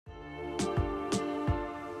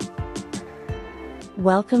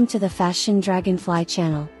Welcome to the Fashion Dragonfly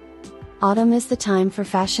channel. Autumn is the time for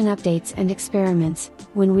fashion updates and experiments,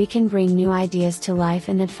 when we can bring new ideas to life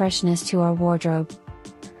and add freshness to our wardrobe.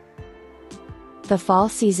 The fall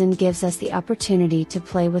season gives us the opportunity to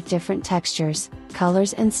play with different textures,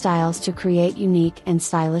 colors and styles to create unique and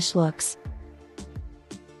stylish looks.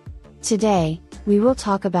 Today, we will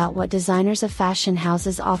talk about what designers of fashion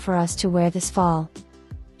houses offer us to wear this fall.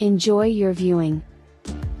 Enjoy your viewing.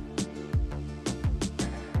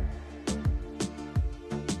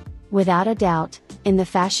 Without a doubt, in the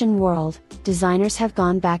fashion world, designers have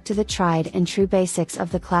gone back to the tried and true basics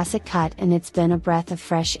of the classic cut, and it's been a breath of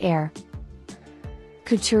fresh air.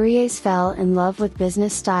 Couturiers fell in love with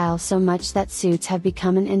business style so much that suits have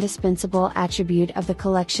become an indispensable attribute of the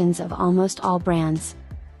collections of almost all brands.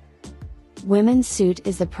 Women's suit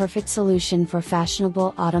is the perfect solution for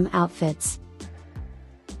fashionable autumn outfits.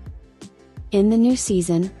 In the new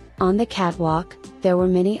season, on the catwalk, there were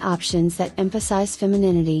many options that emphasize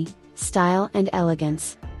femininity, style and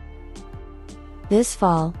elegance. This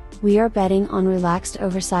fall, we are betting on relaxed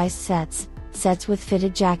oversized sets with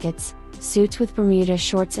fitted jackets, suits with Bermuda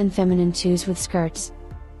shorts and feminine twos with skirts.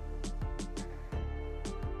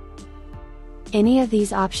 Any of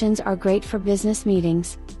these options are great for business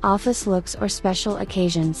meetings, office looks or special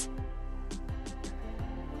occasions.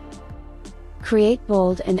 Create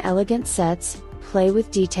bold and elegant sets, play with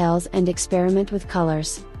details and experiment with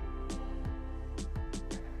colors.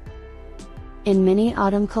 In many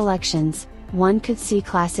autumn collections, one could see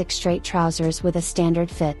classic straight trousers with a standard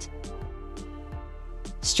fit.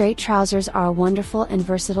 Straight trousers are a wonderful and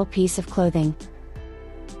versatile piece of clothing.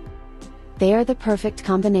 They are the perfect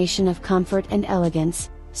combination of comfort and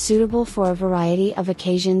elegance, suitable for a variety of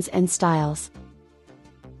occasions and styles.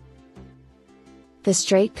 The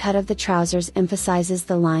straight cut of the trousers emphasizes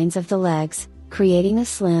the lines of the legs, creating a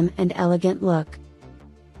slim and elegant look.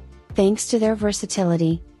 Thanks to their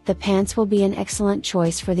versatility, the pants will be an excellent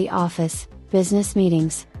choice for the office, business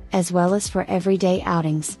meetings, as well as for everyday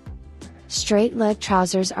outings. Straight leg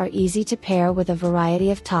trousers are easy to pair with a variety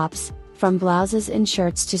of tops, from blouses and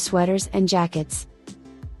shirts to sweaters and jackets.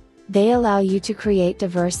 They allow you to create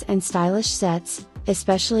diverse and stylish sets,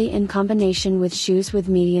 especially in combination with shoes with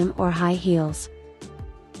medium or high heels.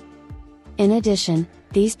 In addition,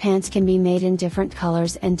 these pants can be made in different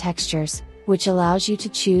colors and textures, which allows you to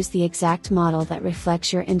choose the exact model that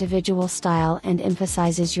reflects your individual style and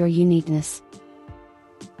emphasizes your uniqueness.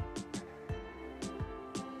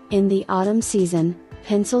 In the autumn season,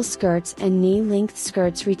 pencil skirts and knee-length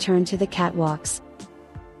skirts return to the catwalks.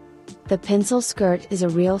 The pencil skirt is a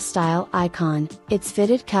real style icon. Its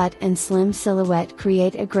fitted cut and slim silhouette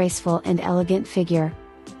create a graceful and elegant figure.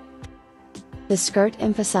 The skirt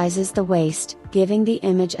emphasizes the waist, giving the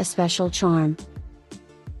image a special charm.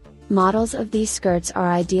 Models of these skirts are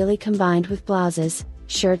ideally combined with blouses,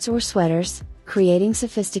 shirts or sweaters, creating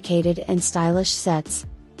sophisticated and stylish sets.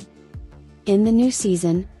 In the new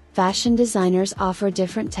season, fashion designers offer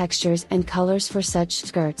different textures and colors for such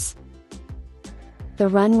skirts. The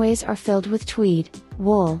runways are filled with tweed,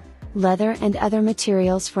 wool, leather and other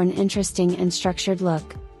materials for an interesting and structured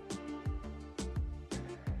look.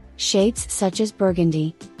 Shades such as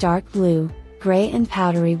burgundy, dark blue, gray and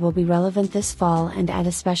powdery will be relevant this fall and add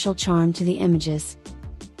a special charm to the images.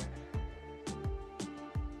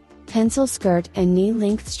 Pencil skirt and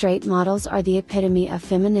knee-length straight models are the epitome of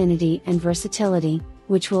femininity and versatility,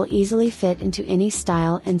 which will easily fit into any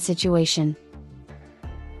style and situation.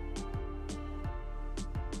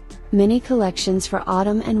 Many collections for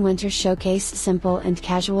autumn and winter showcase simple and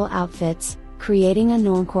casual outfits, creating a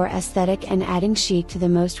normcore aesthetic and adding chic to the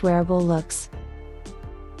most wearable looks.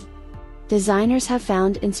 Designers have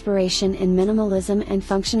found inspiration in minimalism and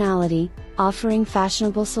functionality, offering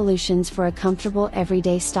fashionable solutions for a comfortable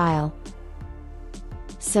everyday style.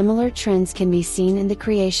 Similar trends can be seen in the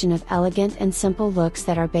creation of elegant and simple looks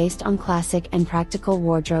that are based on classic and practical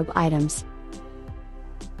wardrobe items.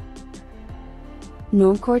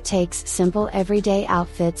 Normcore takes simple everyday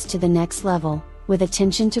outfits to the next level, with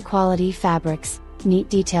attention to quality fabrics, neat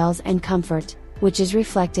details and comfort, which is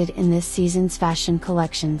reflected in this season's fashion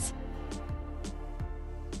collections.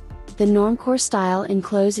 The normcore style in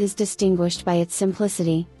clothes is distinguished by its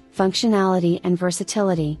simplicity, functionality and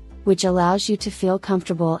versatility, which allows you to feel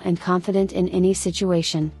comfortable and confident in any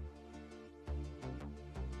situation.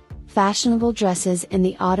 Fashionable dresses in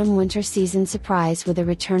the autumn-winter season surprise with a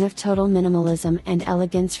return of total minimalism and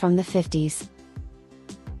elegance from the 50s.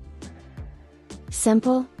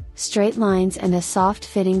 Simple, straight lines and a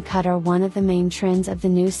soft-fitting cut are one of the main trends of the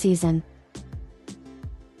new season.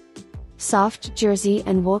 Soft jersey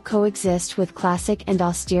and wool coexist with classic and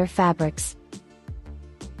austere fabrics.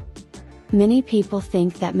 Many people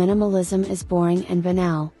think that minimalism is boring and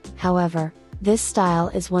banal, however, this style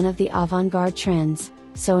is one of the avant-garde trends,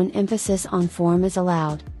 so an emphasis on form is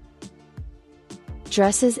allowed.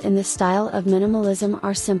 Dresses in the style of minimalism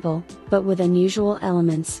are simple, but with unusual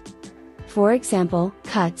elements. For example,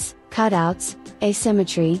 cuts, cutouts,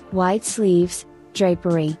 asymmetry, wide sleeves,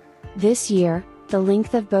 drapery. This year, the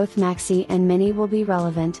length of both maxi and mini will be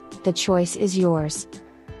relevant, the choice is yours.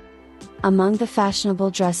 Among the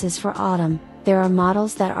fashionable dresses for autumn, there are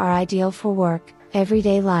models that are ideal for work,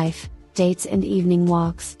 everyday life, dates and evening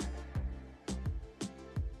walks.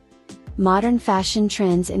 Modern fashion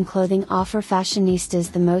trends in clothing offer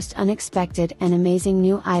fashionistas the most unexpected and amazing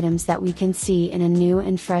new items that we can see in a new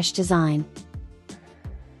and fresh design.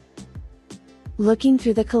 Looking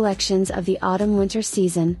through the collections of the autumn-winter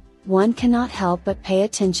season, one cannot help but pay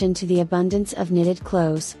attention to the abundance of knitted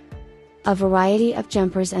clothes. A variety of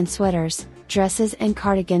jumpers and sweaters, dresses and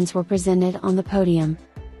cardigans were presented on the podium.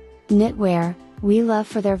 Knitwear, we love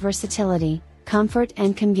for their versatility, comfort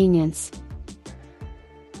and convenience.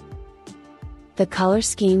 The color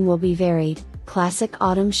scheme will be varied, classic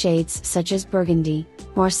autumn shades such as burgundy,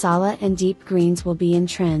 marsala and deep greens will be in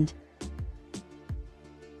trend.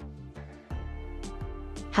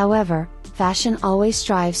 However, fashion always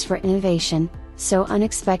strives for innovation, so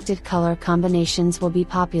unexpected color combinations will be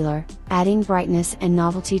popular, adding brightness and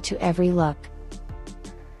novelty to every look.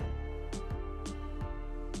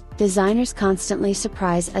 Designers constantly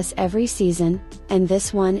surprise us every season, and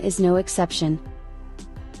this one is no exception.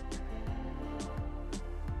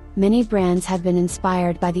 Many brands have been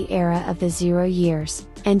inspired by the era of the 0 years,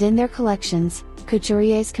 and in their collections,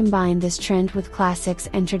 couturiers combine this trend with classics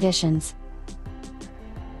and traditions.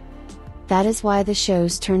 That is why the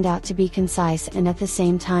shows turned out to be concise and at the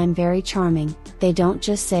same time very charming. They don't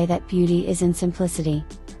just say that beauty is in simplicity.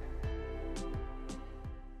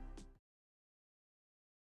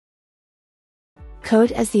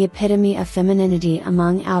 Coat as the epitome of femininity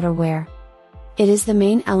among outerwear. It is the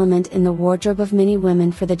main element in the wardrobe of many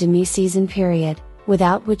women for the demi-season period,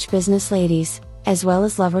 without which business ladies, as well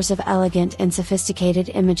as lovers of elegant and sophisticated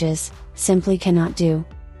images, simply cannot do.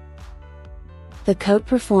 The coat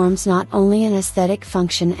performs not only an aesthetic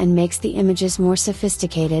function and makes the images more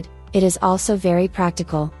sophisticated, it is also very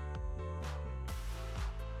practical.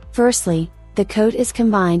 Firstly, the coat is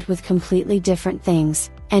combined with completely different things,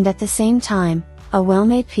 and at the same time, a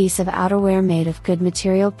well-made piece of outerwear made of good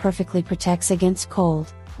material perfectly protects against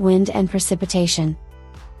cold, wind and precipitation.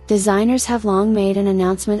 Designers have long made an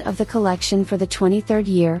announcement of the collection for the 23rd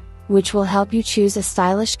year, which will help you choose a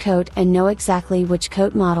stylish coat and know exactly which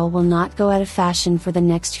coat model will not go out of fashion for the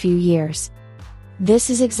next few years. This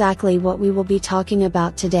is exactly what we will be talking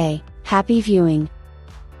about today. Happy viewing!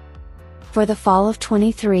 For the fall of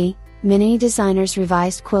 23, many designers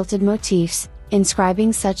revised quilted motifs,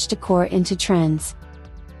 inscribing such decor into trends.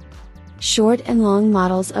 Short and long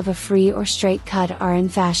models of a free or straight cut are in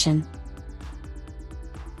fashion.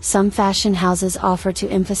 Some fashion houses offer to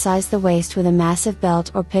emphasize the waist with a massive belt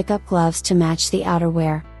or pick-up gloves to match the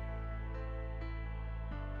outerwear.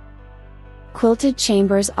 Quilted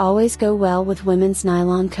chambers always go well with women's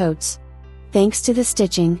nylon coats. Thanks to the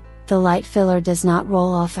stitching, the light filler does not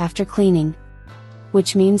roll off after cleaning,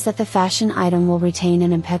 which means that the fashion item will retain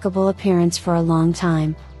an impeccable appearance for a long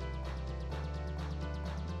time.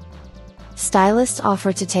 Stylists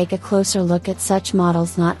offer to take a closer look at such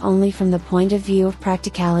models not only from the point of view of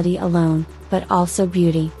practicality alone, but also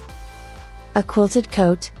beauty. A quilted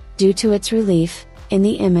coat, due to its relief, in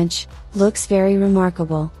the image, looks very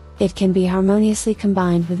remarkable. It can be harmoniously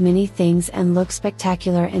combined with many things and look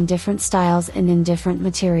spectacular in different styles and in different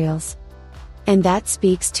materials. And that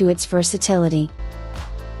speaks to its versatility.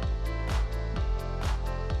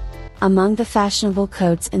 Among the fashionable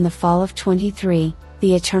coats in the fall of 23,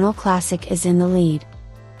 the Eternal Classic is in the lead.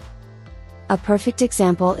 A perfect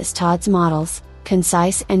example is Todd's models,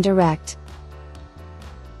 concise and direct.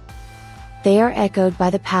 They are echoed by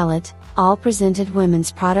the palette. All presented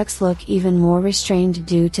women's products look even more restrained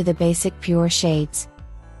due to the basic pure shades.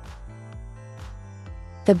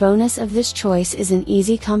 The bonus of this choice is an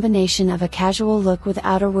easy combination of a casual look with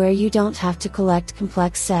outerwear. You don't have to collect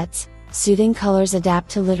complex sets, soothing colors adapt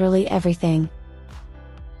to literally everything.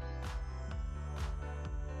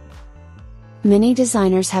 Many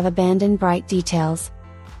designers have abandoned bright details,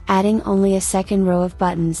 adding only a second row of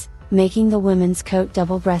buttons, making the women's coat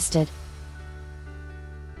double-breasted.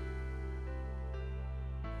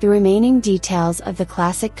 The remaining details of the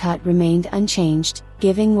classic cut remained unchanged,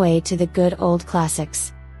 giving way to the good old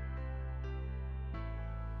classics.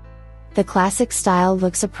 The classic style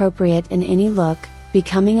looks appropriate in any look,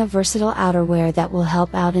 becoming a versatile outerwear that will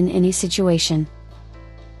help out in any situation.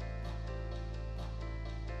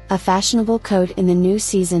 A fashionable coat in the new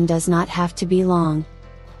season does not have to be long.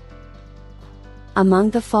 Among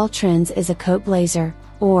the fall trends is a coat blazer,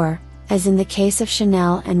 or, as in the case of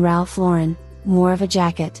Chanel and Ralph Lauren, more of a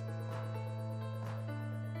jacket.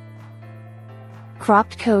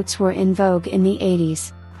 Cropped coats were in vogue in the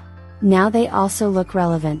 80s. Now they also look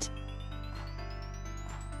relevant.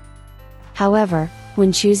 However,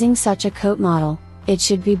 when choosing such a coat model, it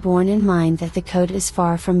should be borne in mind that the coat is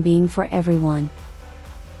far from being for everyone.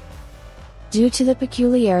 Due to the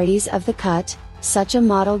peculiarities of the cut, such a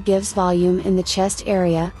model gives volume in the chest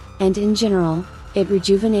area, and in general, it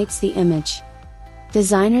rejuvenates the image.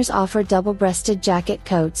 Designers offer double-breasted jacket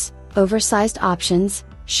coats, oversized options,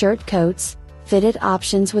 shirt coats, fitted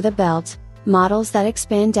options with a belt, models that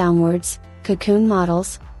expand downwards, cocoon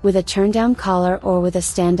models, with a turn-down collar or with a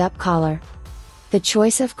stand-up collar. The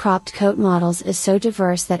choice of cropped coat models is so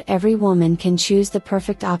diverse that every woman can choose the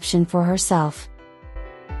perfect option for herself.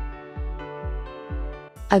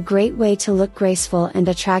 A great way to look graceful and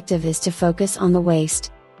attractive is to focus on the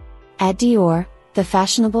waist. At Dior, the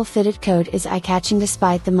fashionable fitted coat is eye-catching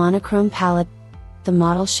despite the monochrome palette. The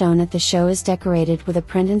model shown at the show is decorated with a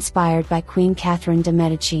print inspired by Queen Catherine de'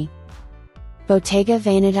 Medici. Bottega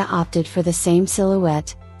Veneta opted for the same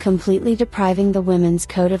silhouette, completely depriving the women's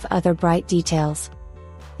coat of other bright details.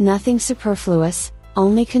 Nothing superfluous,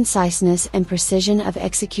 only conciseness and precision of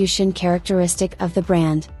execution characteristic of the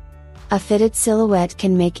brand. A fitted silhouette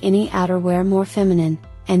can make any outerwear more feminine,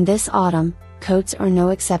 and this autumn, coats are no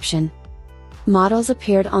exception. Models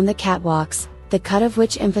appeared on the catwalks, the cut of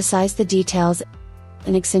which emphasized the details,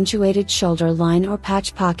 an accentuated shoulder line or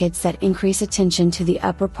patch pockets that increase attention to the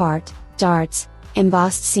upper part, darts,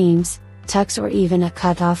 embossed seams, tucks or even a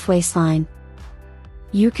cut-off waistline.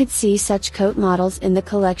 You could see such coat models in the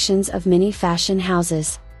collections of many fashion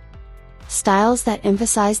houses. Styles that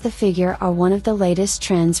emphasize the figure are one of the latest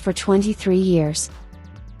trends for 23 years.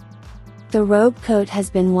 The robe coat has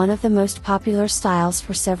been one of the most popular styles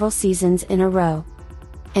for several seasons in a row.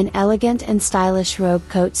 An elegant and stylish robe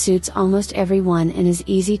coat suits almost everyone and is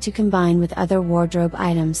easy to combine with other wardrobe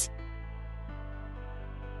items.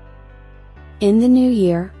 In the new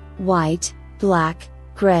year, white, black,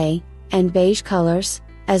 gray, and beige colors,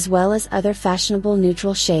 as well as other fashionable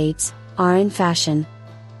neutral shades, are in fashion.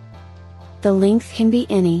 The length can be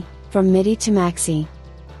any, from midi to maxi.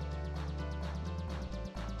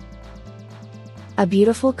 A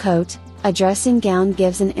beautiful coat, a dressing gown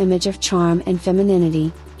gives an image of charm and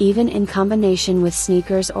femininity, even in combination with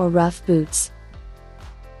sneakers or rough boots.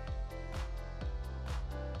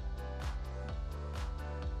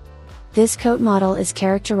 This coat model is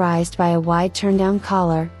characterized by a wide turn-down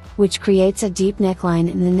collar, which creates a deep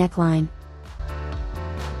neckline in the neckline.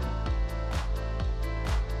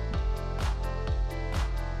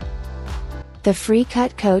 The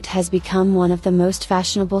free-cut coat has become one of the most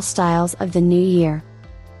fashionable styles of the new year.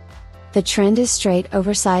 The trend is straight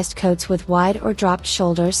oversized coats with wide or dropped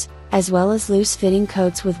shoulders, as well as loose-fitting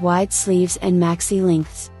coats with wide sleeves and maxi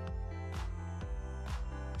lengths.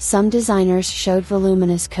 Some designers showed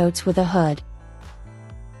voluminous coats with a hood.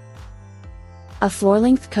 A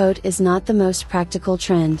floor-length coat is not the most practical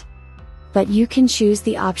trend. But you can choose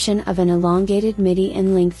the option of an elongated midi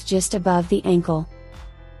in length just above the ankle.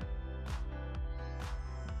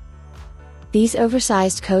 These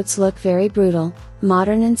oversized coats look very brutal,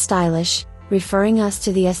 modern and stylish, referring us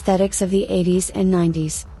to the aesthetics of the 80s and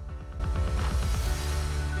 90s.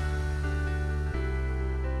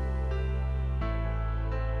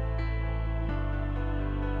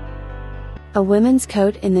 A women's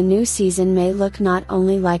coat in the new season may look not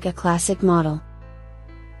only like a classic model.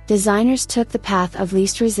 Designers took the path of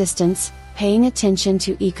least resistance, paying attention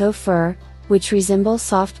to eco-fur, which resembles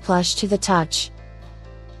soft plush to the touch.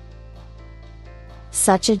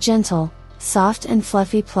 Such a gentle, soft and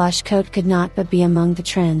fluffy plush coat could not but be among the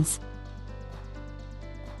trends.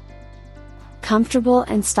 Comfortable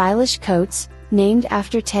and stylish coats, named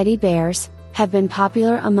after teddy bears, have been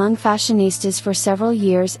popular among fashionistas for several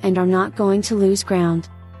years and are not going to lose ground.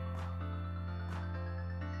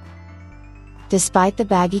 Despite the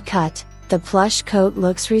baggy cut, the plush coat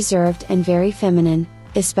looks reserved and very feminine,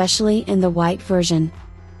 especially in the white version.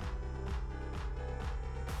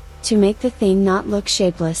 To make the thing not look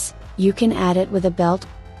shapeless, you can add it with a belt,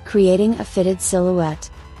 creating a fitted silhouette.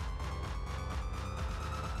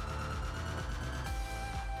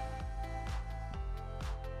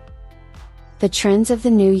 The trends of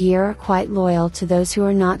the new year are quite loyal to those who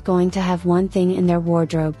are not going to have one thing in their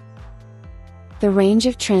wardrobe. The range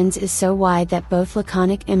of trends is so wide that both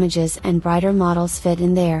laconic images and brighter models fit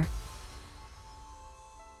in there.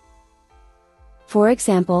 For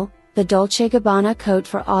example, the Dolce & Gabbana coat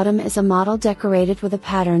for autumn is a model decorated with a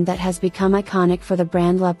pattern that has become iconic for the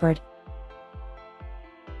brand leopard.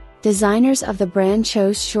 Designers of the brand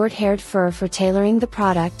chose short-haired fur for tailoring the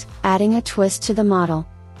product, adding a twist to the model.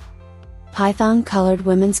 Python-colored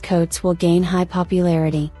women's coats will gain high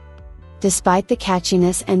popularity. Despite the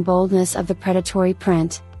catchiness and boldness of the predatory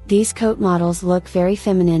print, these coat models look very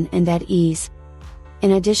feminine and at ease.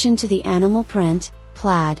 In addition to the animal print,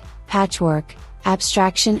 plaid, patchwork,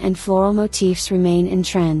 abstraction and floral motifs remain in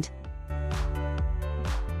trend.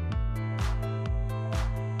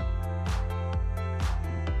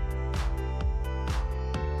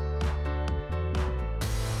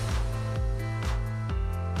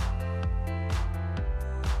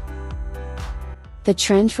 The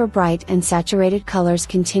trend for bright and saturated colors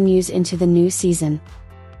continues into the new season.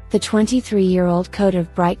 The 23-year-old coat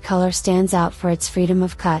of bright color stands out for its freedom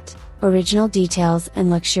of cut, original details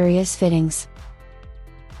and luxurious fittings.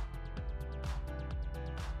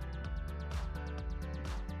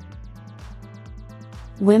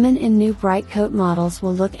 Women in new bright coat models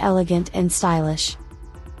will look elegant and stylish.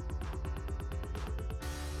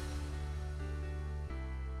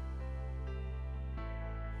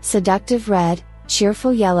 Seductive red,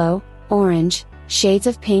 cheerful yellow, orange, shades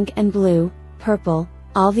of pink and blue, purple,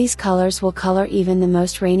 all these colors will color even the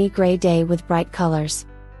most rainy gray day with bright colors.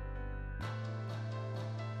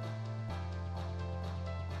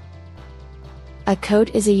 A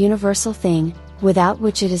coat is a universal thing, without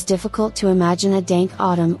which it is difficult to imagine a dank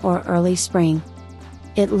autumn or early spring.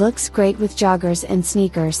 It looks great with joggers and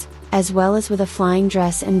sneakers, as well as with a flying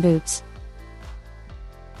dress and boots.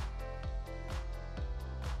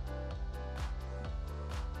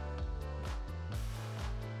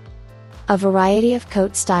 A variety of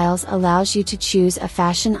coat styles allows you to choose a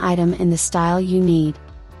fashion item in the style you need.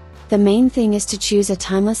 The main thing is to choose a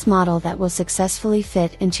timeless model that will successfully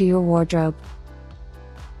fit into your wardrobe.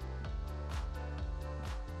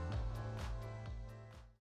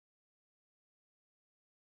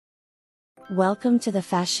 Welcome to the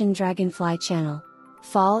Fashion Dragonfly channel.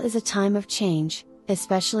 Fall is a time of change,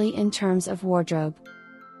 especially in terms of wardrobe.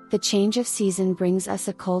 The change of season brings us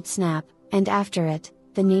a cold snap, and after it,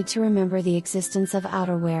 the need to remember the existence of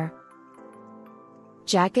outerwear.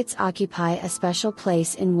 Jackets occupy a special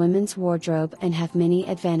place in women's wardrobe and have many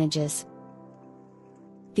advantages.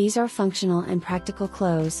 These are functional and practical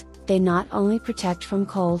clothes. They not only protect from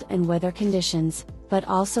cold and weather conditions, but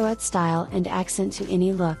also add style and accent to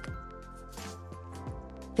any look.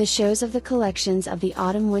 The shows of the collections of the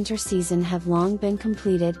autumn-winter season have long been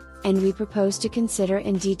completed, and we propose to consider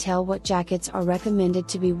in detail what jackets are recommended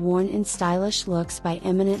to be worn in stylish looks by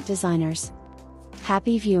eminent designers.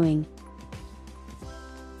 Happy viewing!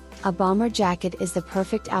 A bomber jacket is the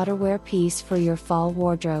perfect outerwear piece for your fall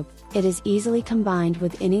wardrobe. It is easily combined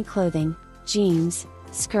with any clothing, jeans,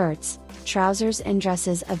 skirts, trousers and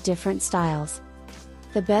dresses of different styles.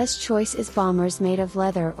 The best choice is bombers made of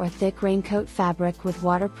leather or thick raincoat fabric with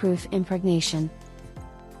waterproof impregnation.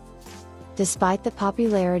 Despite the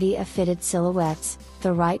popularity of fitted silhouettes,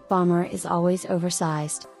 the right bomber is always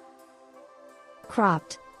oversized.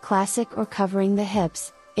 Cropped, classic or covering the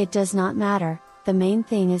hips, it does not matter, the main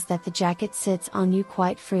thing is that the jacket sits on you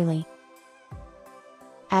quite freely.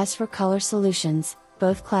 As for color solutions,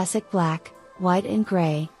 both classic black, white and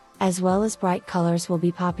gray, as well as bright colors will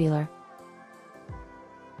be popular.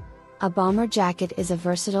 A bomber jacket is a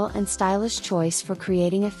versatile and stylish choice for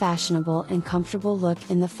creating a fashionable and comfortable look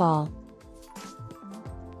in the fall.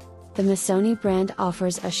 The Missoni brand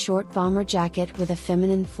offers a short bomber jacket with a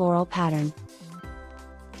feminine floral pattern.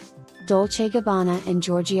 Dolce & Gabbana and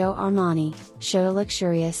Giorgio Armani show a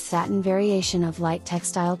luxurious satin variation of light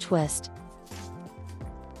textile twist.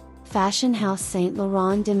 Fashion house Saint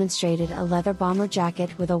Laurent demonstrated a leather bomber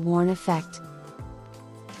jacket with a worn effect.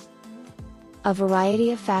 A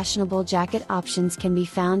variety of fashionable jacket options can be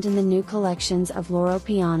found in the new collections of Loro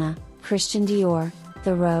Piana, Christian Dior,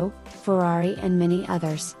 The Row, Ferrari and many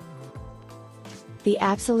others. The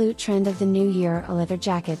absolute trend of the new year are leather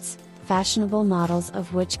jackets, fashionable models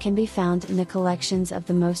of which can be found in the collections of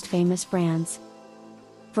the most famous brands.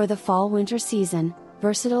 For the fall-winter season,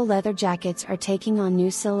 versatile leather jackets are taking on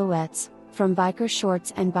new silhouettes, from biker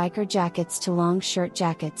shorts and biker jackets to long shirt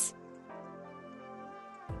jackets.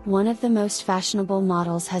 One of the most fashionable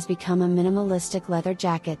models has become a minimalistic leather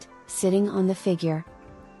jacket, sitting on the figure.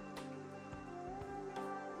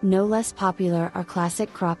 No less popular are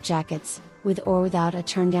classic crop jackets, with or without a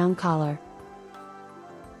turn-down collar.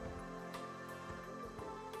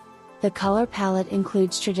 The color palette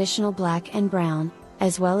includes traditional black and brown,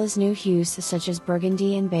 as well as new hues such as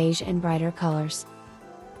burgundy and beige and brighter colors.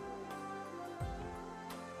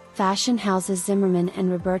 Fashion houses Zimmermann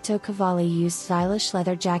and Roberto Cavalli used stylish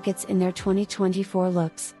leather jackets in their 2024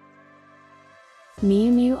 looks.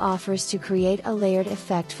 Miu Miu offers to create a layered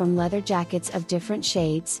effect from leather jackets of different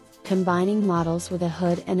shades, combining models with a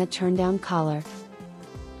hood and a turn-down collar.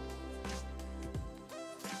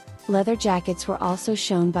 Leather jackets were also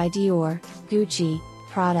shown by Dior, Gucci,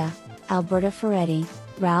 Prada, Alberta Ferretti,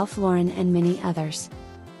 Ralph Lauren and many others.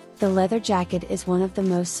 The leather jacket is one of the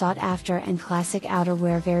most sought after and classic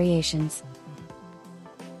outerwear variations.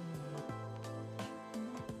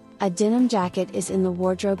 A denim jacket is in the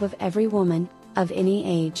wardrobe of every woman, of any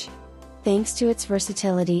age. Thanks to its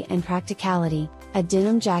versatility and practicality, a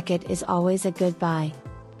denim jacket is always a good buy.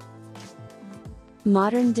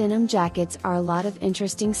 Modern denim jackets are a lot of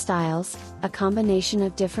interesting styles, a combination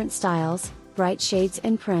of different styles, bright shades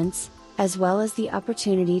and prints, as well as the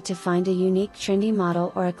opportunity to find a unique trendy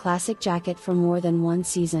model or a classic jacket for more than one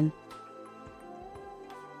season.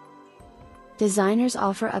 Designers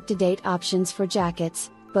offer up-to-date options for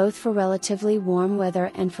jackets, both for relatively warm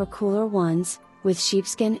weather and for cooler ones, with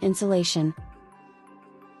sheepskin insulation.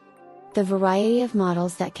 The variety of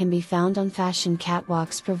models that can be found on fashion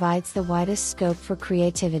catwalks provides the widest scope for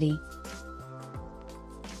creativity.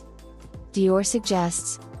 Dior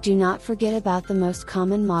suggests, do not forget about the most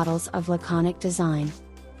common models of laconic design.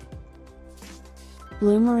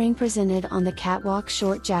 Bloomerang presented on the catwalk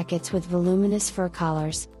short jackets with voluminous fur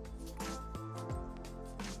collars.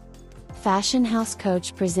 Fashion house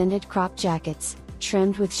Coach presented crop jackets,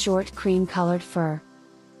 trimmed with short cream-colored fur.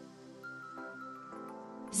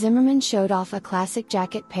 Zimmermann showed off a classic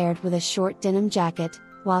jacket paired with a short denim jacket,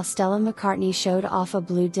 while Stella McCartney showed off a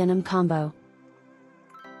blue denim combo.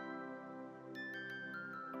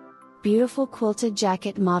 Beautiful quilted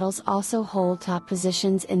jacket models also hold top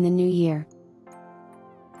positions in the new year.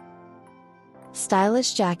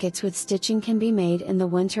 Stylish jackets with stitching can be made in the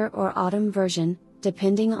winter or autumn version,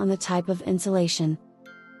 depending on the type of insulation.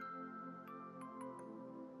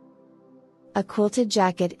 A quilted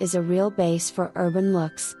jacket is a real base for urban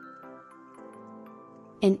looks.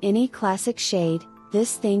 In any classic shade,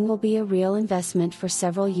 this thing will be a real investment for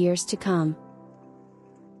several years to come.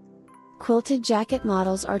 Quilted jacket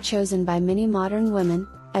models are chosen by many modern women,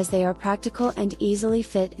 as they are practical and easily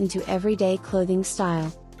fit into everyday clothing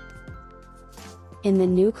style. In the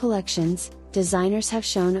new collections, designers have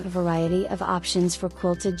shown a variety of options for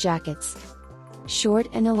quilted jackets. Short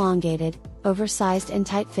and elongated, oversized and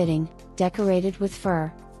tight-fitting, decorated with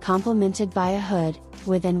fur, complemented by a hood,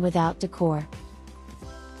 with and without decor.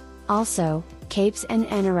 Also, capes and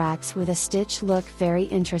anoraks with a stitch look very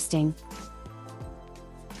interesting.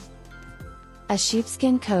 A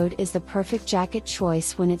sheepskin coat is the perfect jacket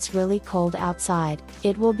choice when it's really cold outside.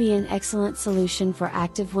 It will be an excellent solution for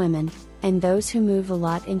active women, and those who move a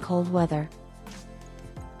lot in cold weather.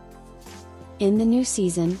 In the new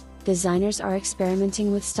season, designers are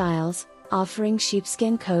experimenting with styles, offering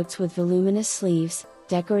sheepskin coats with voluminous sleeves,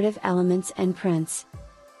 decorative elements and prints.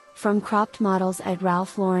 From cropped models at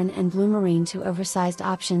Ralph Lauren and Bloomerang to oversized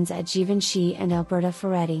options at Givenchy and Alberta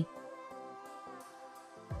Ferretti.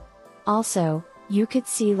 Also, you could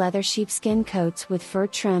see leather sheepskin coats with fur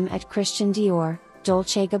trim at Christian Dior,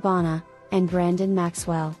 Dolce & Gabbana, and Brandon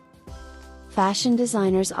Maxwell. Fashion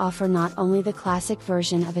designers offer not only the classic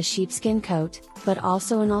version of a sheepskin coat, but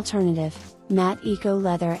also an alternative, matte eco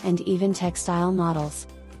leather and even textile models.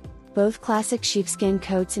 Both classic sheepskin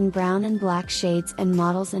coats in brown and black shades and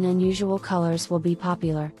models in unusual colors will be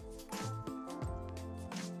popular.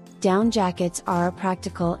 Down jackets are a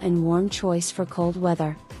practical and warm choice for cold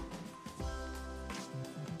weather.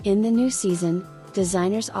 In the new season,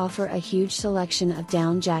 designers offer a huge selection of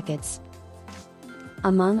down jackets.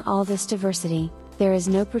 Among all this diversity, there is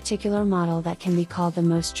no particular model that can be called the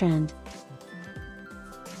most trend.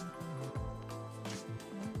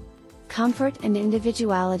 Comfort and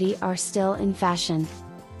individuality are still in fashion.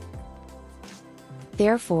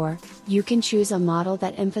 Therefore, you can choose a model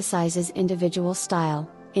that emphasizes individual style,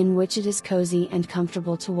 in which it is cozy and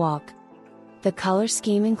comfortable to walk. The color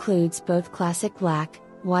scheme includes both classic black,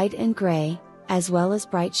 white and gray, as well as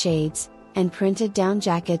bright shades, and printed down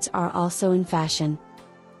jackets are also in fashion.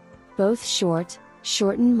 Both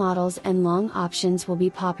shortened models and long options will be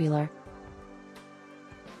popular.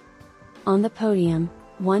 On the podium,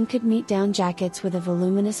 one could meet down jackets with a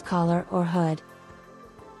voluminous collar or hood.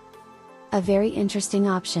 A very interesting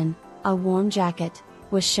option, a warm jacket,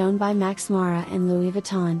 was shown by Max Mara and Louis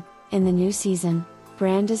Vuitton. In the new season,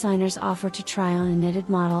 brand designers offer to try on a knitted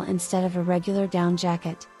model instead of a regular down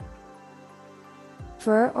jacket.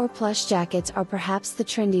 Fur or plush jackets are perhaps the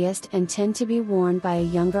trendiest and tend to be worn by a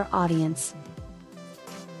younger audience.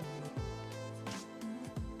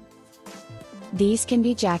 These can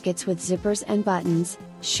be jackets with zippers and buttons,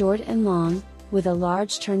 short and long, with a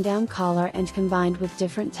large turn-down collar and combined with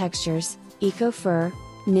different textures, eco-fur,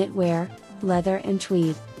 knitwear, leather and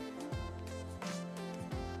tweed.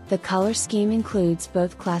 The color scheme includes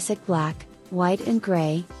both classic black, white and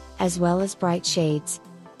gray, as well as bright shades.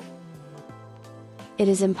 It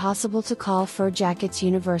is impossible to call fur jackets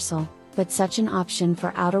universal, but such an option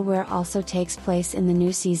for outerwear also takes place in the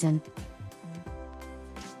new season.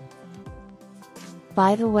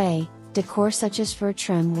 By the way, decor such as fur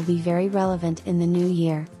trim will be very relevant in the new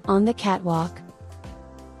year. On the catwalk,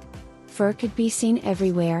 fur could be seen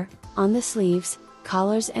everywhere, on the sleeves,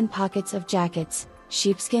 collars and pockets of jackets,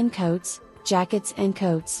 sheepskin coats, jackets and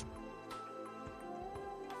coats.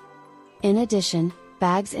 In addition,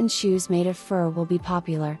 bags and shoes made of fur will be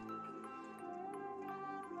popular.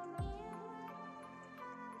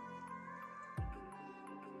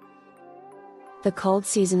 The cold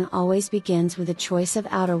season always begins with a choice of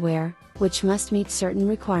outerwear, which must meet certain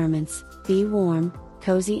requirements, be warm,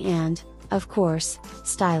 cozy and, of course,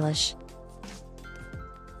 stylish.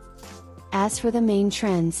 As for the main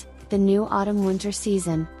trends, the new autumn-winter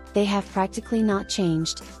season, they have practically not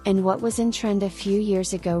changed, and what was in trend a few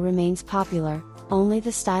years ago remains popular, only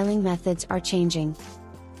the styling methods are changing.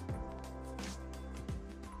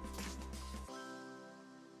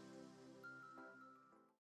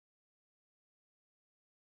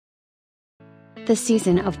 The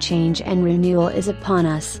season of change and renewal is upon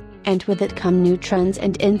us, and with it come new trends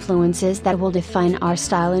and influences that will define our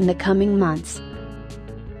style in the coming months.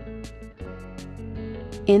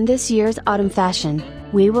 In this year's autumn fashion,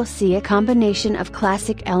 we will see a combination of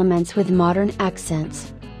classic elements with modern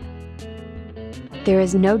accents. There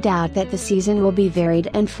is no doubt that the season will be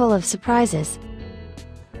varied and full of surprises.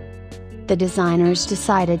 The designers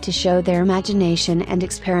decided to show their imagination and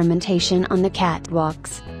experimentation on the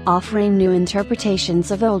catwalks, offering new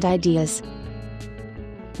interpretations of old ideas.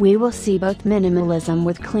 We will see both minimalism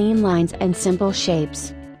with clean lines and simple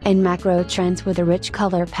shapes, and macro trends with a rich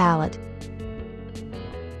color palette.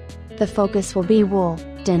 The focus will be wool,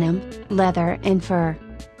 denim, leather and fur.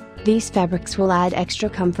 These fabrics will add extra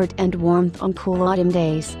comfort and warmth on cool autumn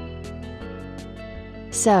days.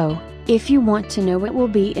 So, if you want to know what will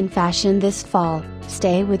be in fashion this fall,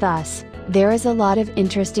 stay with us, there is a lot of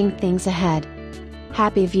interesting things ahead.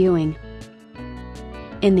 Happy viewing!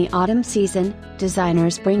 In the autumn season,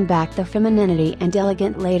 designers bring back the femininity and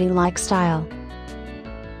elegant ladylike style.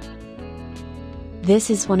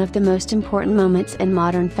 This is one of the most important moments in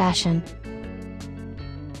modern fashion.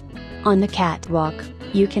 On the catwalk,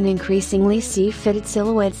 you can increasingly see fitted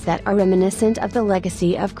silhouettes that are reminiscent of the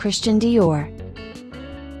legacy of Christian Dior.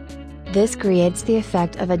 This creates the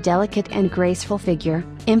effect of a delicate and graceful figure,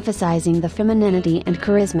 emphasizing the femininity and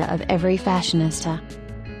charisma of every fashionista.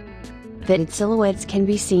 Fitted silhouettes can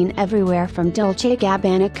be seen everywhere from Dolce &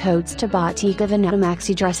 Gabbana coats to Bottega Veneta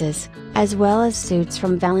maxi dresses, as well as suits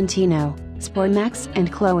from Valentino, Sportmax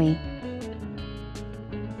and Chloe.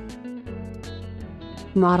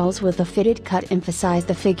 Models with a fitted cut emphasize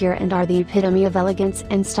the figure and are the epitome of elegance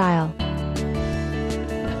and style.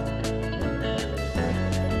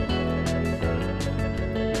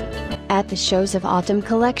 At the shows of autumn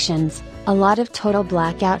collections, a lot of total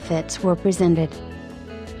black outfits were presented.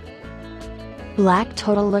 Black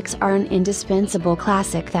total looks are an indispensable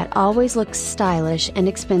classic that always looks stylish and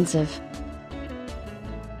expensive.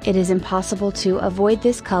 It is impossible to avoid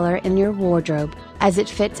this color in your wardrobe, as it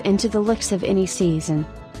fits into the looks of any season.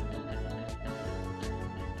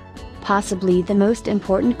 Possibly the most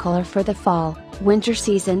important color for the fall-winter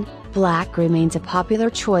season, black remains a popular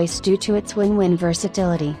choice due to its win-win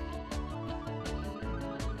versatility.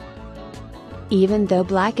 Even though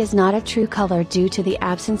black is not a true color due to the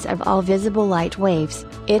absence of all visible light waves,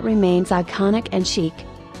 it remains iconic and chic.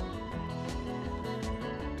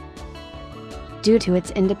 Due to its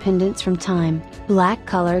independence from time, black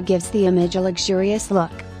color gives the image a luxurious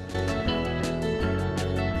look.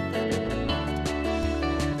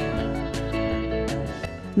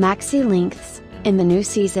 Maxi lengths, in the new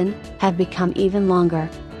season, have become even longer.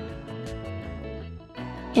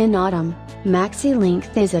 In autumn, maxi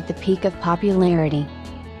length is at the peak of popularity.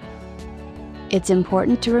 It's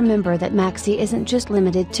important to remember that maxi isn't just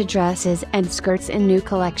limited to dresses and skirts in new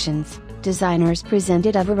collections. Designers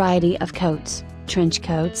presented a variety of coats, trench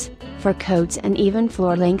coats, fur coats and even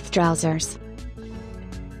floor-length trousers.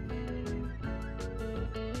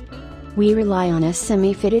 We rely on a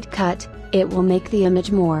semi-fitted cut. It will make the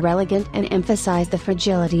image more elegant and emphasize the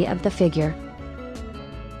fragility of the figure.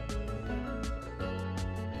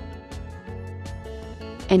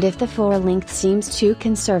 And if the floor length seems too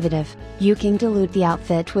conservative, you can dilute the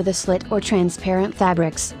outfit with a slit or transparent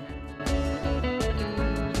fabrics.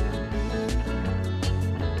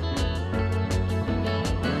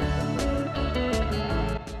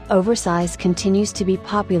 Oversize continues to be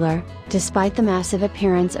popular, despite the massive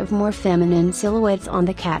appearance of more feminine silhouettes on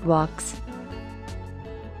the catwalks.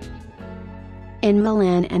 In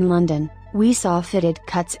Milan and London, we saw fitted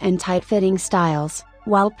cuts and tight-fitting styles,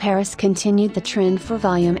 while Paris continued the trend for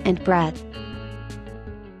volume and breadth.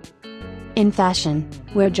 In fashion,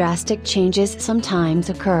 where drastic changes sometimes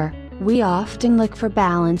occur, we often look for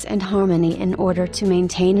balance and harmony in order to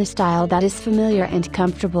maintain a style that is familiar and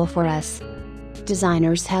comfortable for us.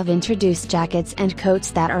 Designers have introduced jackets and coats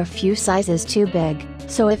that are a few sizes too big,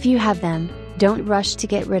 so if you have them, don't rush to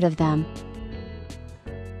get rid of them.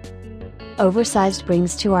 Oversized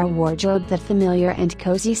brings to our wardrobe that familiar and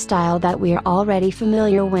cozy style that we are already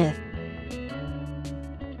familiar with.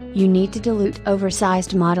 You need to dilute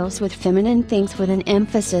oversized models with feminine things with an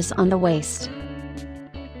emphasis on the waist.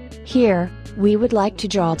 Here, we would like to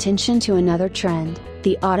draw attention to another trend,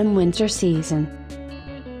 the autumn-winter season.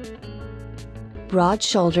 Broad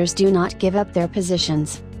shoulders do not give up their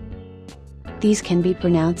positions. These can be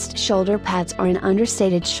pronounced shoulder pads or an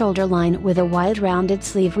understated shoulder line with a wide rounded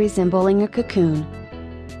sleeve resembling a cocoon.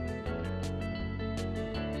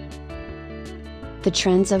 The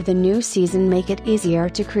trends of the new season make it easier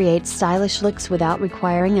to create stylish looks without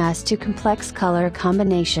requiring us to complex color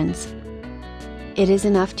combinations. It is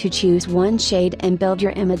enough to choose one shade and build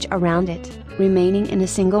your image around it, remaining in a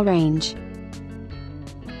single range.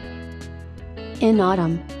 In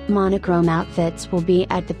autumn, monochrome outfits will be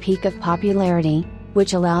at the peak of popularity,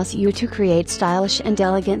 which allows you to create stylish and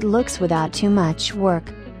elegant looks without too much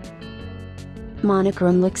work.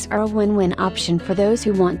 Monochrome looks are a win-win option for those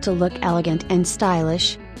who want to look elegant and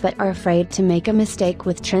stylish, but are afraid to make a mistake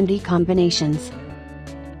with trendy combinations.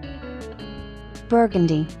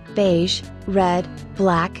 Burgundy, beige, red,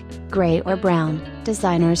 black, gray or brown,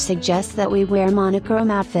 designers suggest that we wear monochrome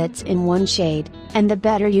outfits in one shade, and the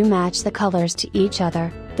better you match the colors to each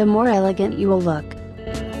other, the more elegant you will look.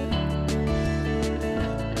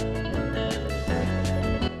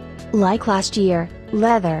 Like last year,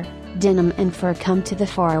 leather, denim and fur come to the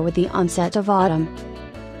fore with the onset of autumn.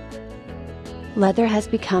 Leather has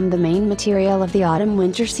become the main material of the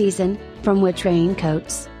autumn-winter season, from which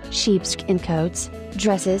raincoats, sheepskin coats,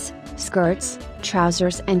 dresses, skirts,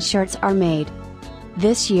 trousers and shirts are made.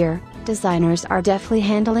 This year, designers are deftly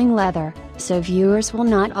handling leather, so viewers will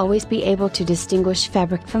not always be able to distinguish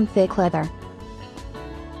fabric from thick leather.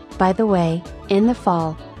 By the way, in the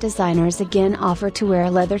fall, designers again offer to wear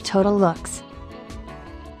leather total looks.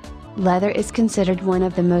 Leather is considered one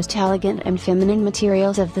of the most elegant and feminine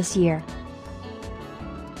materials of this year.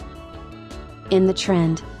 In the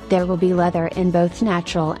trend, there will be leather in both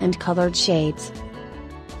natural and colored shades.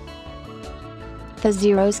 The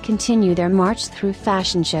Zeros continue their march through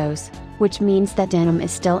fashion shows, which means that denim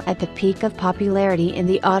is still at the peak of popularity in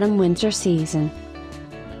the autumn-winter season.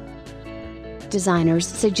 Designers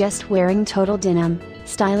suggest wearing total denim,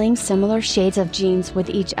 styling similar shades of jeans with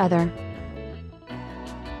each other.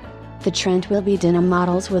 The trend will be denim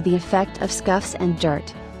models with the effect of scuffs and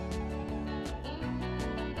dirt.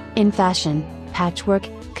 In fashion, patchwork,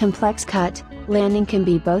 complex cut, landing can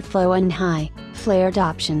be both low and high, flared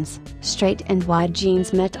options, straight and wide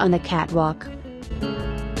jeans met on the catwalk.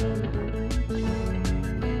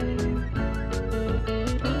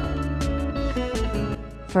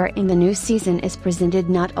 Fur in the new season is presented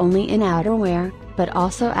not only in outerwear, but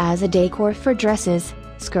also as a decor for dresses,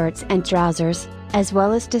 skirts and trousers, as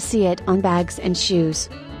well as to see it on bags and shoes.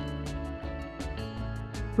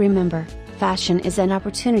 Remember, fashion is an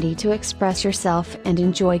opportunity to express yourself and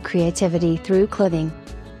enjoy creativity through clothing.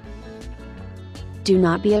 Do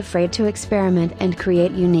not be afraid to experiment and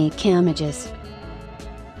create unique images.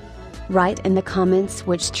 Write in the comments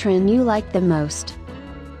which trend you like the most.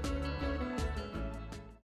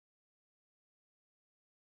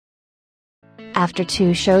 After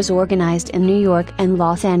 2 shows organized in New York and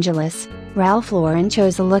Los Angeles, Ralph Lauren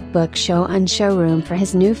chose a lookbook show and showroom for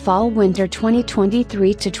his new Fall/Winter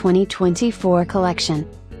 2023 to 2024 collection.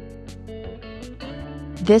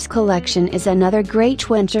 This collection is another great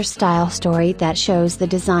winter style story that shows the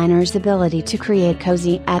designer's ability to create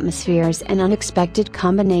cozy atmospheres and unexpected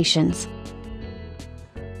combinations.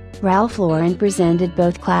 Ralph Lauren presented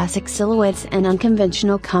both classic silhouettes and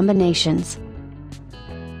unconventional combinations.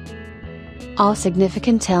 All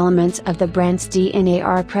significant elements of the brand's DNA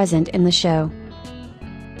are present in the show.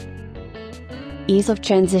 ease of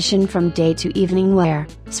transition from day to evening wear,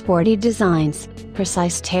 sporty designs,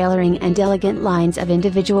 precise tailoring and elegant lines of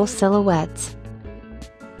individual silhouettes.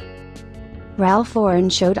 Ralph Lauren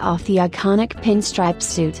showed off the iconic pinstripe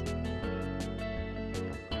suit.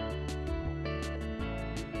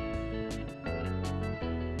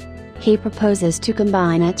 He proposes to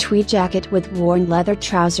combine a tweed jacket with worn leather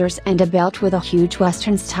trousers and a belt with a huge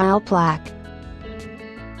Western-style plaque.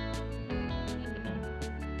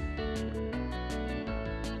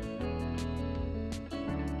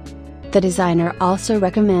 The designer also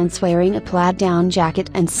recommends wearing a plaid down jacket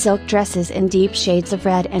and silk dresses in deep shades of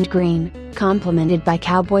red and green, complemented by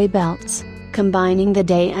cowboy belts, combining the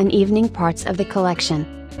day and evening parts of the collection.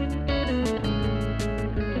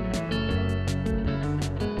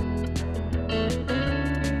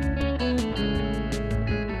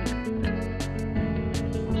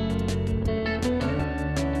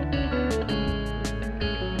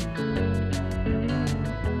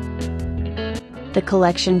 The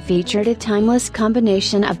collection featured a timeless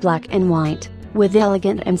combination of black and white, with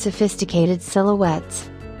elegant and sophisticated silhouettes.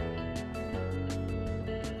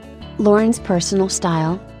 Lauren's personal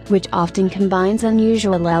style, which often combines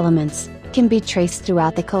unusual elements, can be traced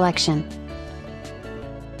throughout the collection.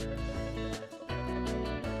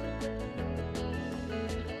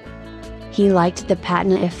 He liked the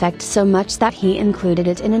patina effect so much that he included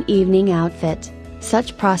it in an evening outfit.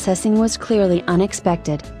 Such processing was clearly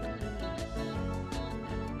unexpected.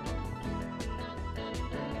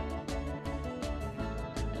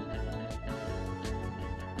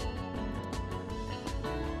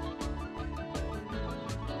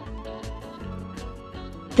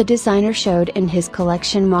 The designer showed in his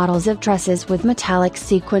collection models of dresses with metallic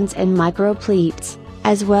sequins and micro pleats,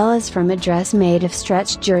 as well as from a dress made of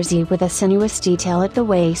stretched jersey with a sinuous detail at the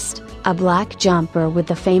waist, a black jumper with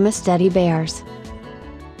the famous teddy bears.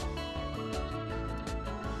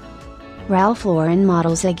 Ralph Lauren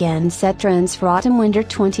models again set trends for autumn-winter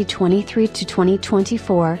 2023 to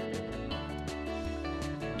 2024.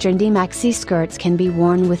 Trendy maxi skirts can be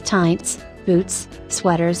worn with tights, boots,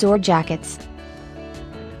 sweaters or jackets.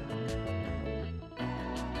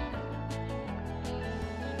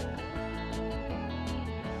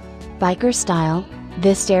 Biker style,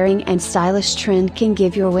 this daring and stylish trend can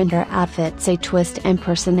give your winter outfits a twist and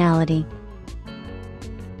personality.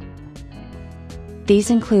 These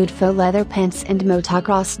include faux leather pants and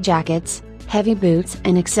motocross jackets, heavy boots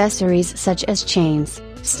and accessories such as chains,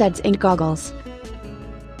 studs and goggles.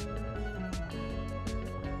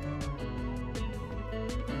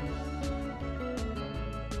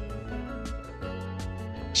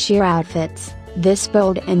 Sheer outfits. This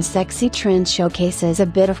bold and sexy trend showcases a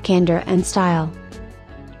bit of candor and style.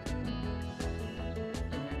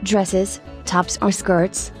 Dresses, tops or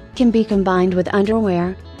skirts, can be combined with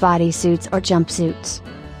underwear, bodysuits or jumpsuits.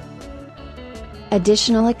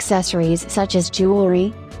 Additional accessories such as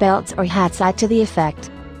jewelry, belts or hats add to the effect.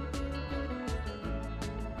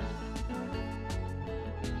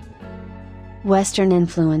 Western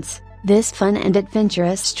influence. This fun and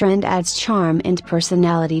adventurous trend adds charm and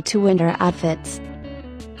personality to winter outfits.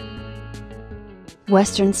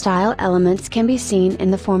 Western-style elements can be seen in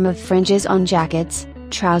the form of fringes on jackets,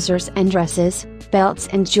 trousers and dresses, belts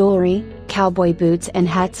and jewelry, cowboy boots and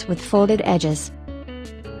hats with folded edges.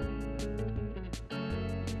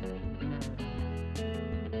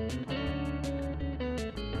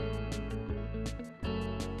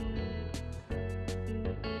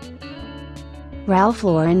 Ralph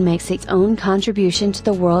Lauren makes its own contribution to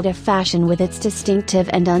the world of fashion with its distinctive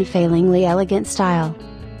and unfailingly elegant style.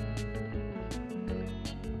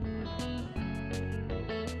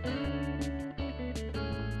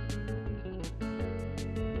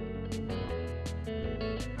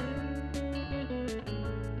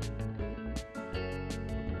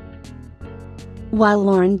 While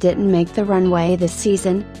Lauren didn't make the runway this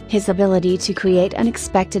season, his ability to create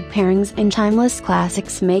unexpected pairings and timeless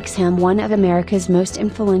classics makes him one of America's most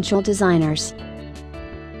influential designers.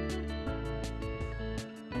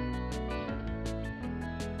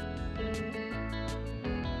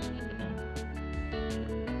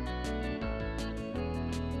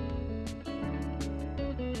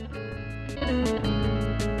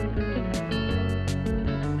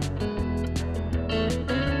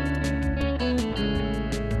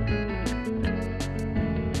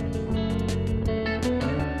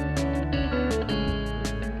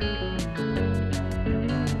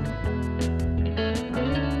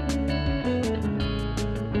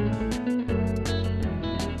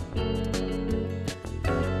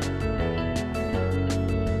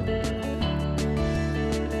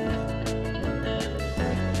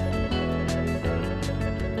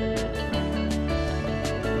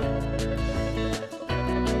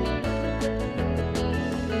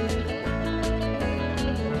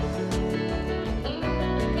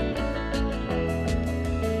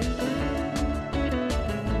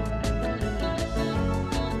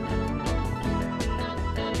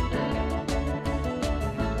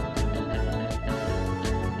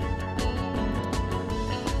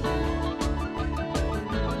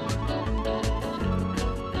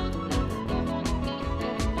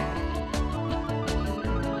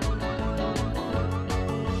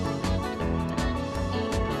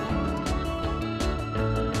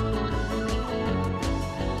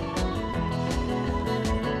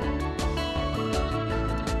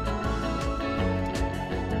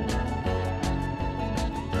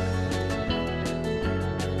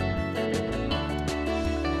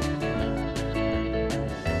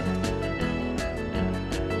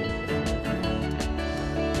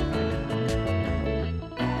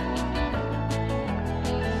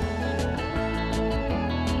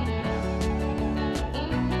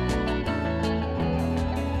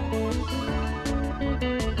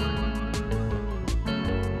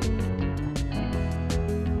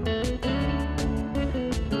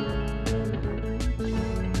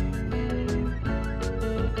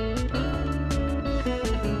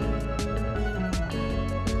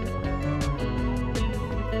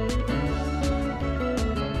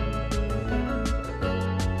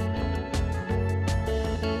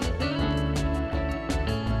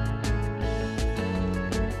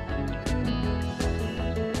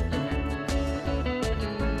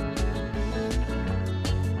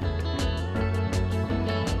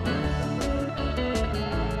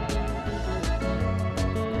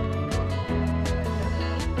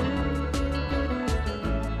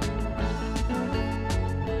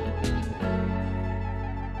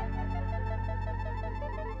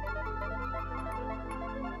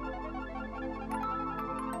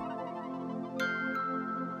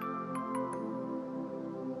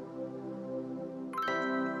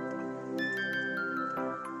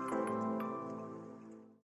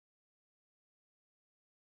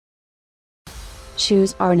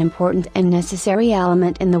 Shoes are an important and necessary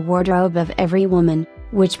element in the wardrobe of every woman,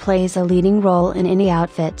 which plays a leading role in any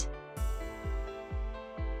outfit.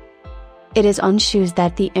 It is on shoes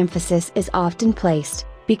that the emphasis is often placed,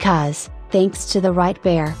 because, thanks to the right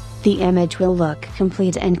pair, the image will look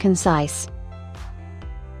complete and concise.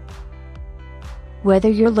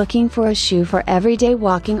 Whether you're looking for a shoe for everyday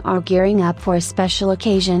walking or gearing up for a special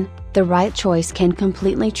occasion, the right choice can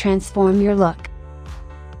completely transform your look.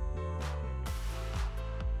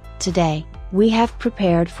 Today, we have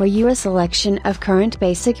prepared for you a selection of current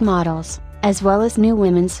basic models, as well as new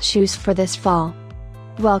women's shoes for this fall.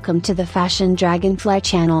 Welcome to the Fashion Dragonfly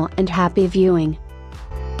channel and happy viewing!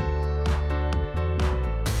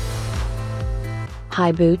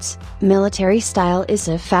 High boots, military style is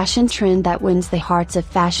a fashion trend that wins the hearts of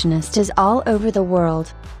fashionistas all over the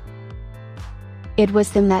world. It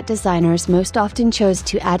was them that designers most often chose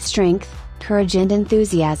to add strength, courage and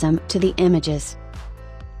enthusiasm to the images.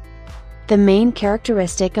 The main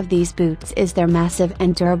characteristic of these boots is their massive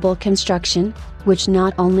and durable construction, which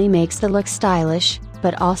not only makes the look stylish,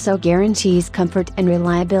 but also guarantees comfort and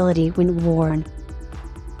reliability when worn.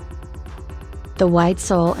 The wide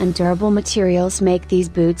sole and durable materials make these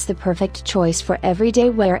boots the perfect choice for everyday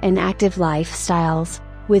wear and active lifestyles,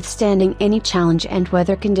 withstanding any challenge and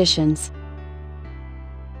weather conditions.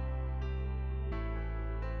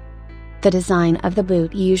 The design of the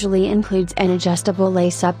boot usually includes an adjustable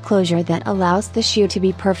lace-up closure that allows the shoe to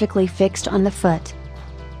be perfectly fixed on the foot.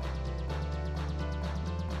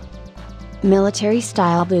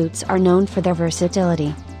 Military-style boots are known for their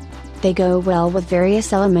versatility. They go well with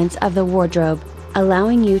various elements of the wardrobe,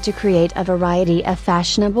 allowing you to create a variety of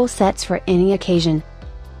fashionable sets for any occasion.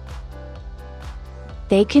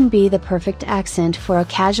 They can be the perfect accent for a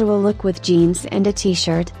casual look with jeans and a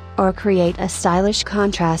t-shirt, or create a stylish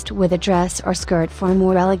contrast with a dress or skirt for a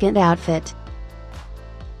more elegant outfit.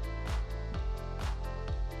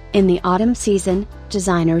 In the autumn season,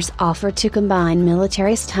 designers offer to combine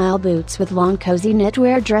military-style boots with long cozy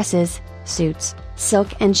knitwear dresses, suits, silk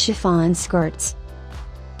and chiffon skirts.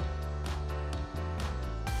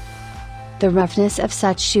 The roughness of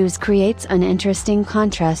such shoes creates an interesting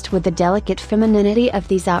contrast with the delicate femininity of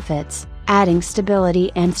these outfits, adding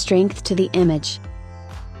stability and strength to the image.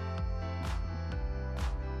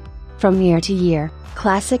 From year to year,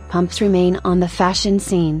 classic pumps remain on the fashion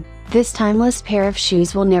scene. This timeless pair of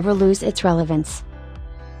shoes will never lose its relevance.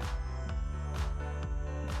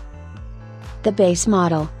 The base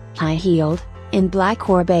model, high-heeled, in black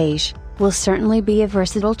or beige, will certainly be a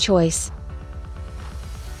versatile choice.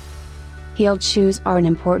 Heeled shoes are an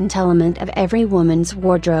important element of every woman's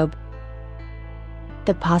wardrobe.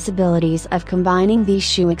 The possibilities of combining these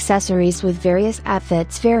shoe accessories with various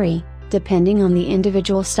outfits vary, depending on the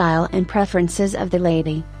individual style and preferences of the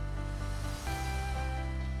lady.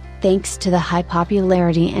 Thanks to the high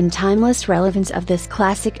popularity and timeless relevance of this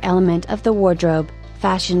classic element of the wardrobe,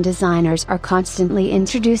 fashion designers are constantly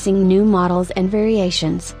introducing new models and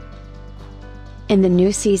variations. In the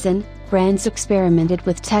new season, brands experimented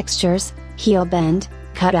with textures, heel bend,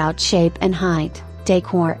 cutout shape and height,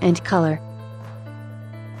 decor and color.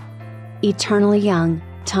 Eternally Young,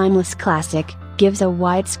 Timeless Classic, gives a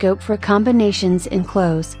wide scope for combinations in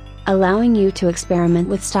clothes, allowing you to experiment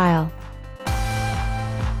with style.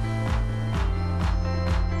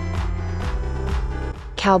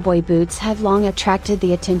 Cowboy boots have long attracted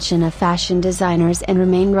the attention of fashion designers and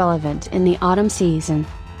remain relevant in the autumn season.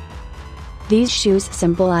 These shoes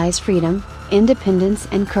symbolize freedom, independence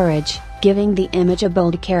and courage, giving the image a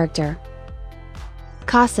bold character.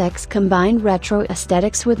 Cossacks combine retro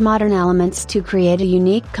aesthetics with modern elements to create a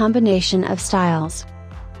unique combination of styles.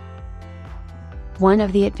 One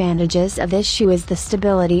of the advantages of this shoe is the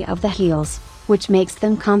stability of the heels, which makes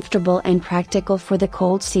them comfortable and practical for the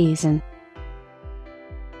cold season.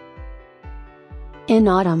 In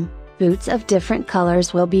autumn, boots of different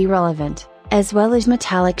colors will be relevant, as well as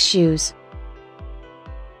metallic shoes.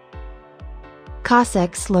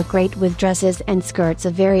 Cossacks look great with dresses and skirts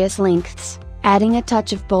of various lengths, adding a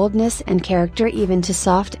touch of boldness and character even to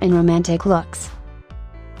soft and romantic looks.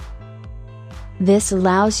 This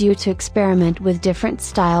allows you to experiment with different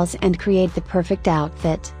styles and create the perfect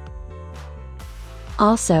outfit.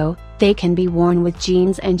 Also, they can be worn with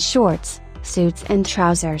jeans and shorts, suits and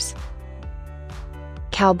trousers.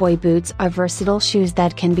 Cowboy boots are versatile shoes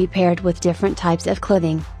that can be paired with different types of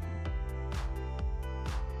clothing.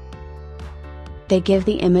 They give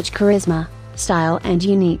the image charisma, style and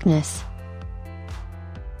uniqueness.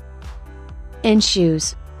 In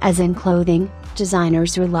shoes, as in clothing,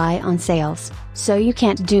 designers rely on sales, so you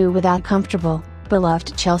can't do without comfortable,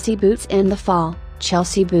 beloved Chelsea boots in the fall,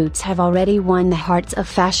 Chelsea boots have already won the hearts of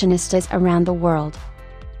fashionistas around the world.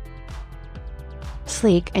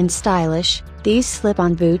 Sleek and stylish, these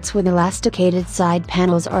slip-on boots with elasticated side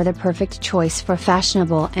panels are the perfect choice for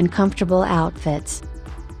fashionable and comfortable outfits.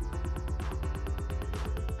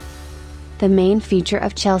 The main feature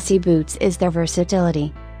of Chelsea boots is their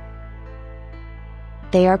versatility.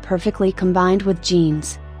 They are perfectly combined with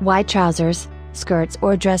jeans, wide trousers, skirts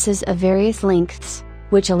or dresses of various lengths,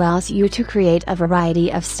 which allows you to create a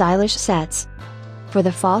variety of stylish sets. For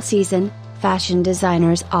the fall season, fashion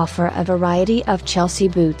designers offer a variety of Chelsea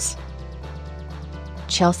boots.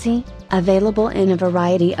 Chelsea, available in a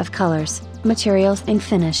variety of colors, materials and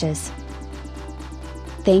finishes.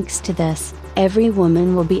 Thanks to this, every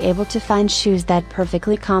woman will be able to find shoes that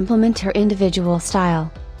perfectly complement her individual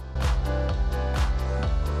style.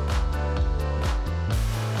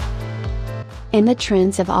 In the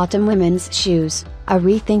trends of autumn women's shoes, a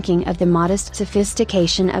rethinking of the modest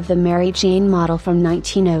sophistication of the Mary Jane model from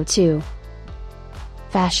 1902.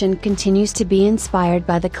 Fashion continues to be inspired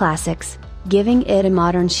by the classics, giving it a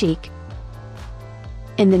modern chic.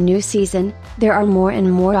 In the new season, there are more and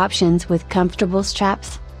more options with comfortable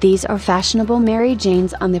straps. These are fashionable Mary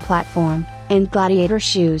Janes on the platform, and gladiator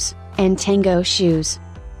shoes, and tango shoes.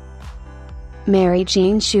 Mary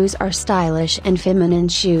Jane shoes are stylish and feminine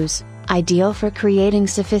shoes, ideal for creating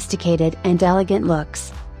sophisticated and elegant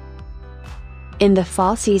looks. In the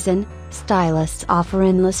fall season, stylists offer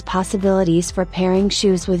endless possibilities for pairing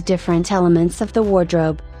shoes with different elements of the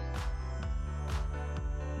wardrobe.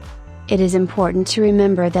 It is important to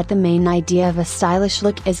remember that the main idea of a stylish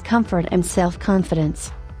look is comfort and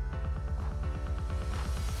self-confidence.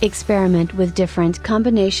 Experiment with different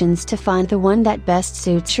combinations to find the one that best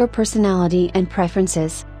suits your personality and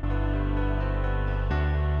preferences.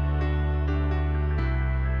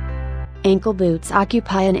 Ankle boots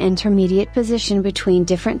occupy an intermediate position between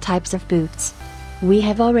different types of boots. We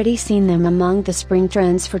have already seen them among the spring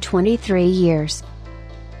trends for 23 years.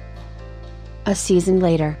 A season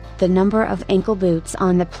later, the number of ankle boots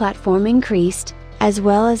on the platform increased, as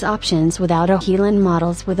well as options without a heel and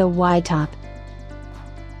models with a wide top.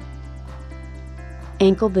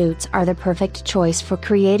 Ankle boots are the perfect choice for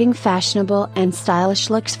creating fashionable and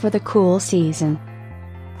stylish looks for the cool season.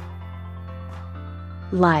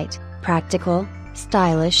 Light, practical,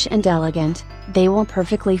 stylish and elegant, they will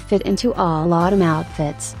perfectly fit into all autumn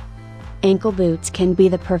outfits. Ankle boots can be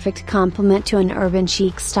the perfect complement to an urban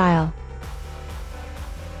chic style.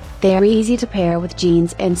 They are easy to pair with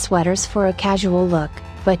jeans and sweaters for a casual look,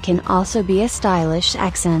 but can also be a stylish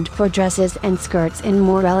accent for dresses and skirts in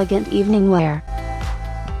more elegant evening wear.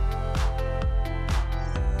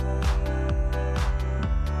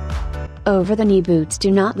 Over-the-knee boots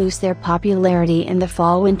do not lose their popularity in the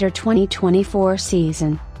fall-winter 2024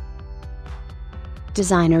 season.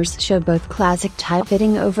 Designers show both classic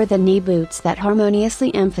tight-fitting over-the-knee boots that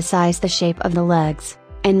harmoniously emphasize the shape of the legs,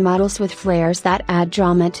 and models with flares that add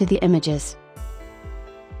drama to the images.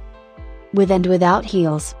 With and without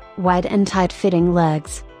heels, wide and tight-fitting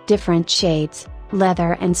legs, different shades,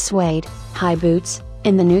 leather and suede, high boots,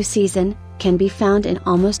 in the new season, can be found in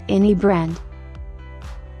almost any brand.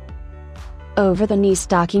 Over-the-knee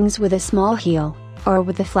stockings with a small heel, or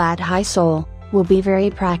with a flat high sole, will be very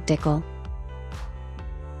practical.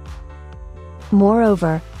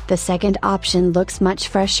 Moreover, the second option looks much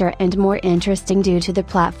fresher and more interesting due to the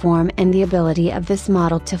platform and the ability of this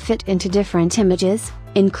model to fit into different images,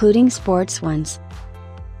 including sports ones.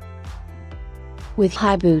 With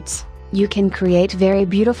high boots, you can create very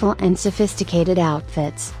beautiful and sophisticated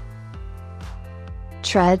outfits.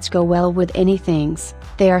 Treads go well with anything.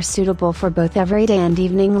 They are suitable for both everyday and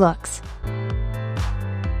evening looks.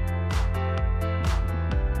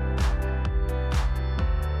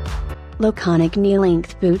 Laconic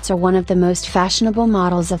knee-length boots are one of the most fashionable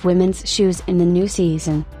models of women's shoes in the new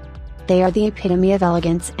season. They are the epitome of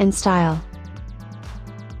elegance and style.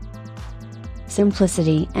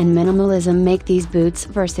 Simplicity and minimalism make these boots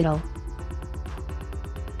versatile.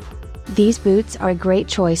 These boots are a great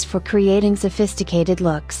choice for creating sophisticated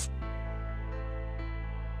looks.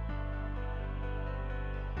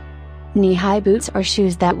 Knee-high boots are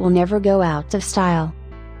shoes that will never go out of style.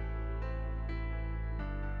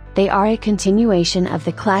 They are a continuation of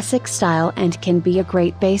the classic style and can be a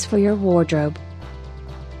great base for your wardrobe.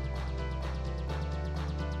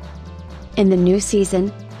 In the new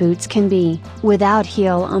season, boots can be, without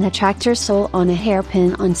heel on a tractor sole on a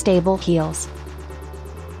hairpin on stable heels.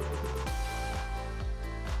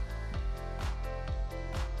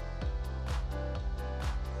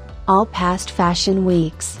 All past fashion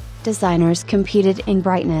weeks, Designers competed in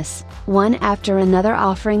brightness, one after another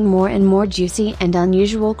offering more and more juicy and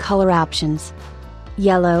unusual color options.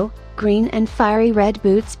 Yellow, green and fiery red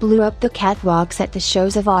boots blew up the catwalks at the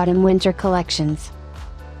shows of autumn-winter collections.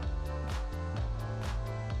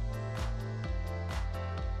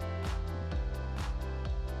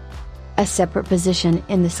 A separate position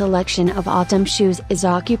in the selection of autumn shoes is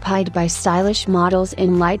occupied by stylish models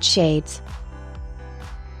in light shades.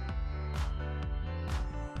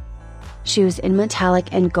 Shoes in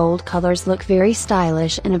metallic and gold colors look very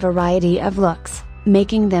stylish in a variety of looks,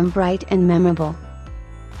 making them bright and memorable.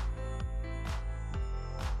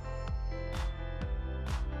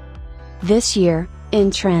 This year,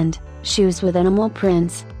 in trend, shoes with animal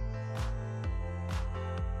prints.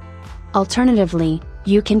 Alternatively,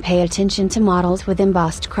 you can pay attention to models with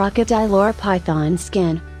embossed crocodile or python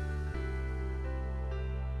skin.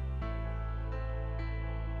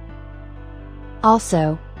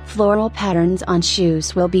 Also, floral patterns on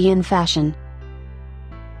shoes will be in fashion.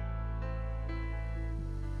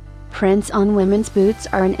 Prints on women's boots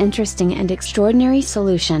are an interesting and extraordinary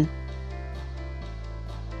solution.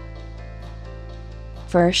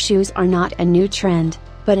 Fur shoes are not a new trend,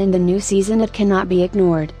 but in the new season it cannot be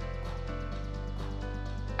ignored.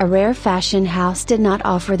 A rare fashion house did not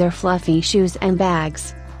offer their fluffy shoes and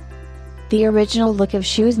bags. The original look of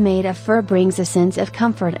shoes made of fur brings a sense of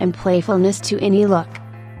comfort and playfulness to any look.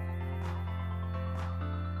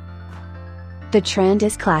 The trend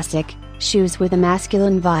is classic, shoes with a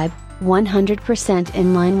masculine vibe, 100%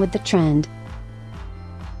 in line with the trend.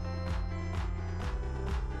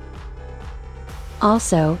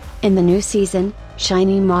 Also, in the new season,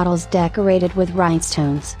 shiny models decorated with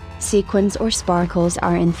rhinestones, sequins or sparkles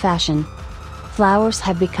are in fashion. Flowers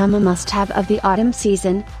have become a must-have of the autumn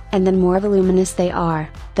season, and the more voluminous they are,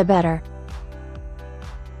 the better.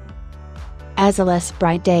 As a less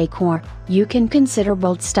bright decor, you can consider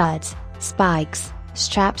bold studs, spikes,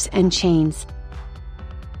 straps and chains.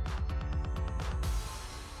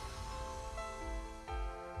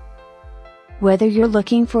 Whether you're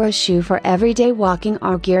looking for a shoe for everyday walking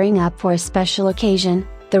or gearing up for a special occasion,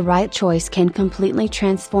 the right choice can completely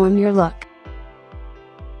transform your look.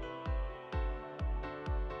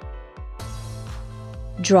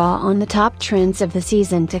 Draw on the top trends of the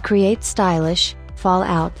season to create stylish, fall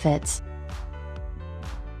outfits.